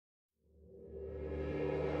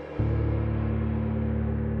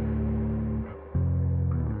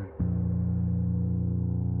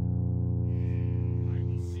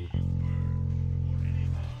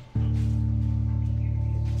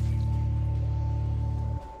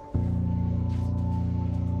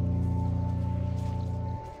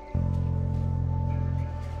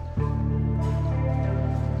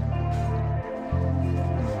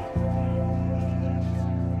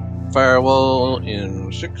Firewall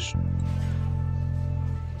in 6.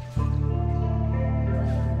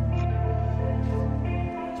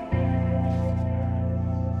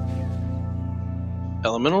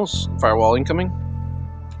 Elementals, firewall incoming.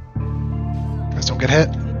 Guys, don't get hit.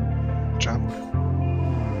 Jump.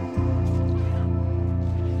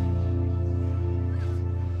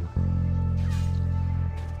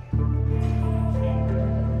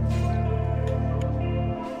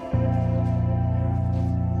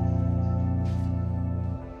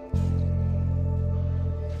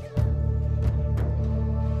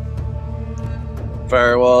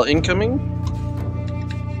 Firewall incoming.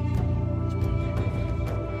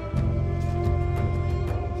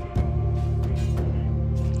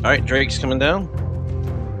 Alright, Drake's coming down.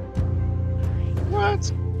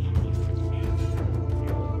 What?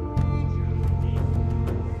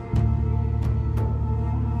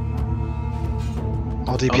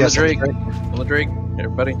 All DPS On the Drake. On the Drake,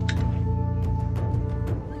 everybody.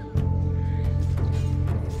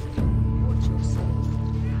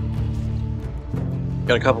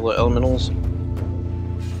 Got a couple of elementals.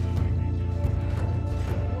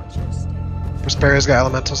 Prosperia's got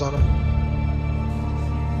elementals on him.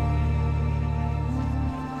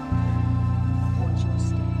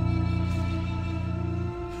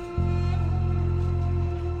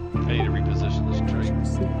 I need to reposition this Drake.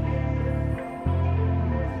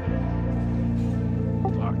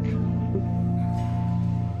 Fuck.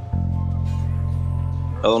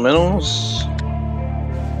 Elementals.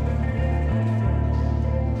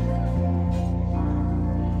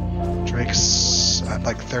 Drake's at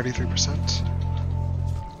like 33%.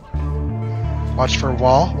 Watch for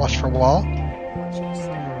wall. Watch for wall.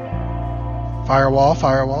 Firewall.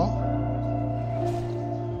 Firewall.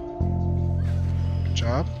 Good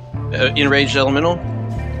job. Enraged elemental.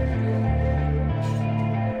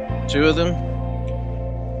 2 of them.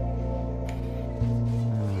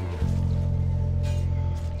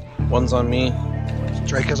 One's on me.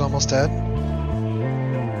 Drake is almost dead.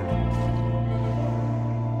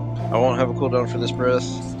 I won't have a cooldown for this breath.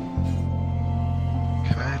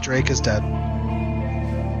 Okay, Drake is dead.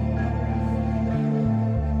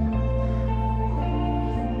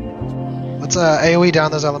 Let's AoE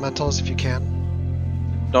down those elementals if you can.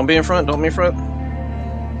 Don't be in front, don't be in front.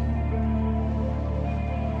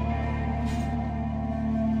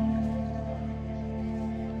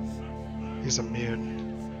 He's immune.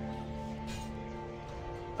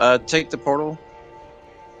 Take the portal.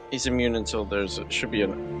 He's immune until should be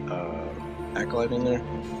an acolyte in there.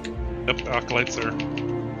 Yep, acolytes there.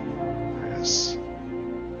 There it is.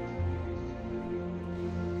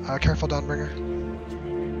 Careful, Dawnbringer.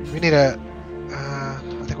 We need a... I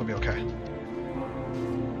think we'll be okay.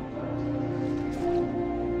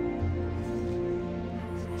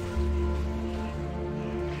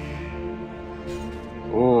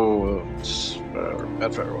 Oh,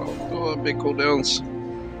 bad firewall. Oh, big cooldowns.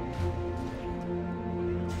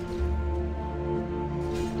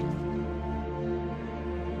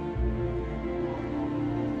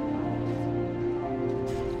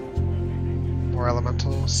 More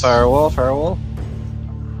elementals. Firewall, firewall.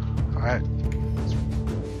 Alright.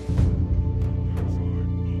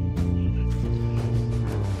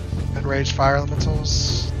 Enraged fire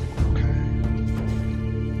elementals. Okay.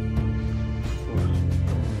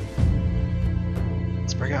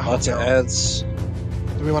 Let's bring out Lots of Homegirl. ads.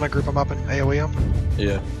 Do we want to group them up and AoE them?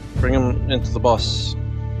 Yeah. Bring him into the boss.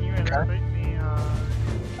 Can you invite me,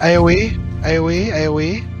 AoE, AoE,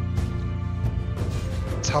 AoE.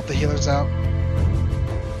 Let's help the healers out.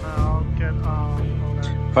 I'll get,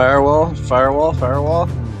 okay. Firewall, firewall, firewall.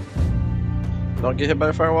 Don't get hit by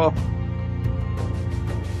a firewall.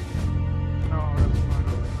 No, that's fine.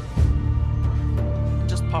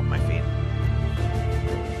 Just pop my feet.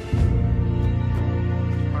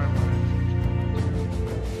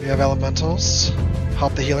 We have elementals.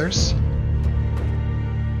 Help the healers.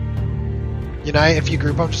 Unite, if you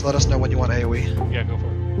group them, just let us know when you want AoE. Yeah, go for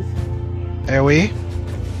it. AoE.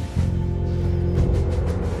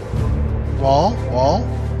 Wall, wall.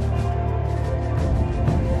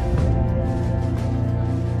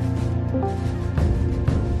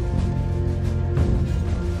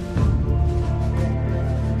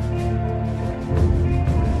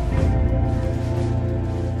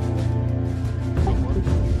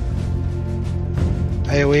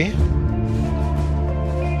 AoE.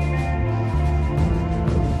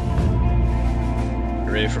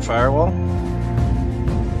 You ready for firewall?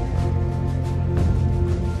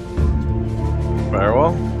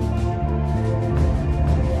 Firewall.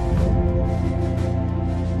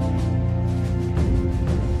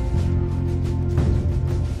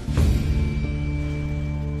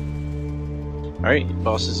 Alright,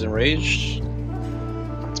 boss is enraged.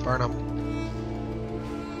 Let's burn him.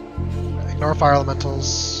 Ignore fire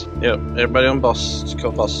elementals. Yep, everybody on boss. Let's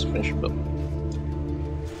kill boss. Finish your build.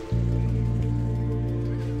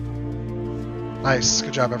 Nice.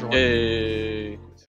 Good job, everyone. Yay.